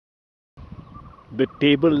The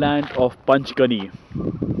tableland of Panchgani,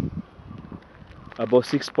 about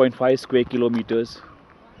 6.5 square kilometers,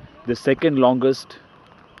 the second longest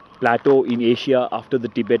plateau in Asia after the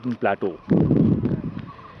Tibetan plateau.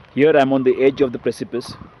 Here I'm on the edge of the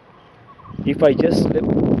precipice. If I just slip,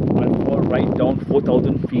 I'll fall right down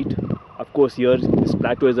 4,000 feet. Of course, here this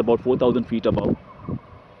plateau is about 4,000 feet above.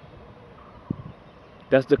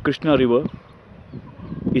 That's the Krishna river,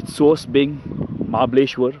 its source being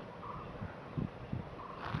Mahabaleshwar.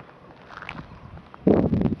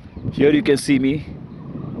 Here you can see me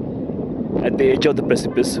at the edge of the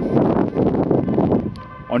precipice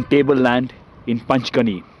on tableland in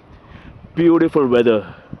Panchgani. Beautiful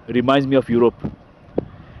weather, reminds me of Europe.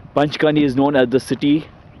 Panchgani is known as the city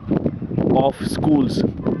of schools.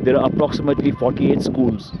 There are approximately 48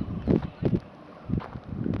 schools.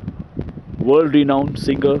 World-renowned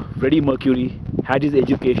singer Freddie Mercury had his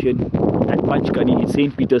education at Panchgani in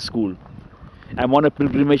St. Peter's School. I'm on a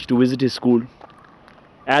pilgrimage to visit his school,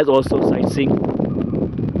 as also sightseeing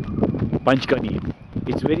Panchgani.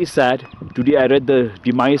 It's very sad. Today I read the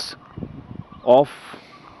demise of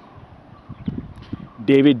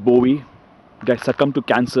David Bowie, that succumbed to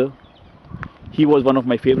cancer. He was one of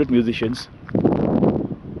my favorite musicians.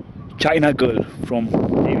 China Girl from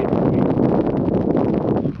David Bowie.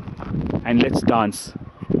 And Let's Dance.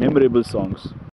 Memorable songs.